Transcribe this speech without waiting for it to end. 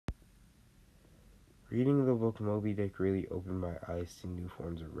Reading the book Moby Dick really opened my eyes to new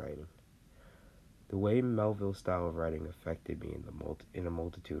forms of writing. The way Melville's style of writing affected me in a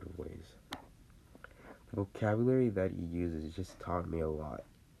multitude of ways. The vocabulary that he uses just taught me a lot.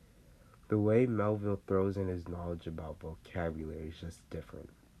 The way Melville throws in his knowledge about vocabulary is just different.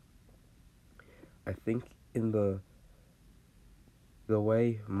 I think in the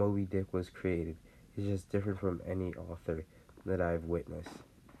way Moby Dick was created is just different from any author that I've witnessed.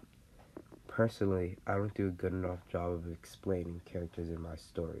 Personally, I don't do a good enough job of explaining characters in my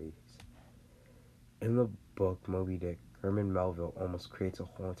stories. In the book Moby Dick, Herman Melville almost creates a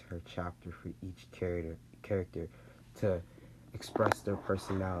whole entire chapter for each character to express their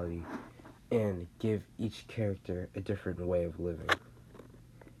personality and give each character a different way of living.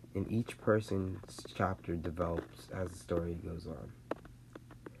 And each person's chapter develops as the story goes on.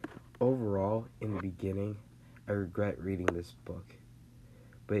 Overall, in the beginning, I regret reading this book,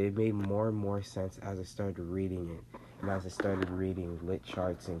 but it made more and more sense as I started reading it, and as I started reading lit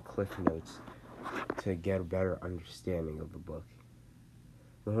charts and cliff notes to get a better understanding of the book.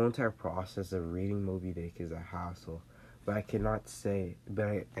 The whole entire process of reading Moby Dick is a hassle, but I can now say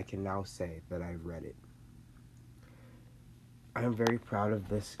that I've read it. I am very proud of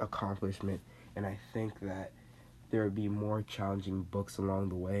this accomplishment, and I think that there will be more challenging books along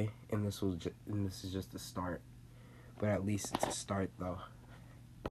the way, and this is just the start. But at least it's a start, though.